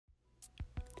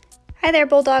Hi there,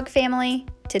 Bulldog family.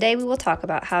 Today we will talk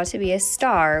about how to be a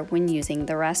star when using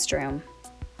the restroom.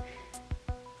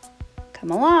 Come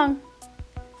along.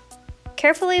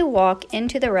 Carefully walk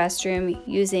into the restroom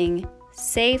using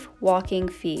safe walking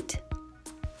feet.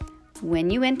 When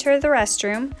you enter the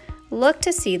restroom, look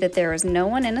to see that there is no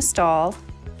one in a stall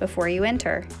before you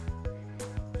enter.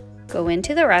 Go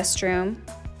into the restroom,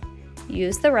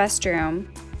 use the restroom,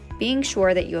 being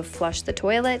sure that you have flushed the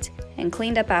toilet and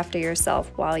cleaned up after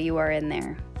yourself while you are in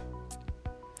there.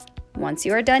 Once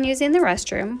you are done using the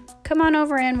restroom, come on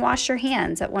over and wash your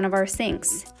hands at one of our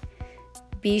sinks.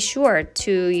 Be sure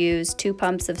to use 2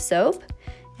 pumps of soap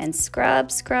and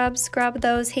scrub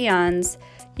those hands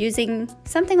using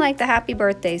something like the Happy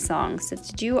Birthday song, so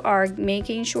that you are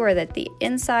making sure that the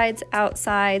insides,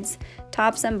 outsides,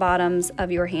 tops and bottoms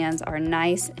of your hands are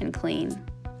nice and clean.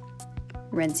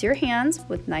 Rinse your hands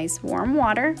with nice warm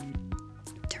water.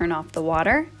 Turn off the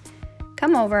water.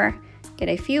 Come over, get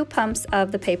a few pumps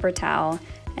of the paper towel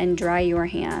and dry your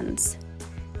hands.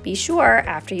 Be sure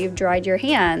after you've dried your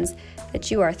hands that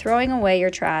you are throwing away your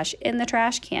trash in the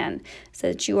trash can so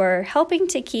that you are helping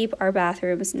to keep our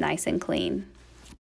bathrooms nice and clean.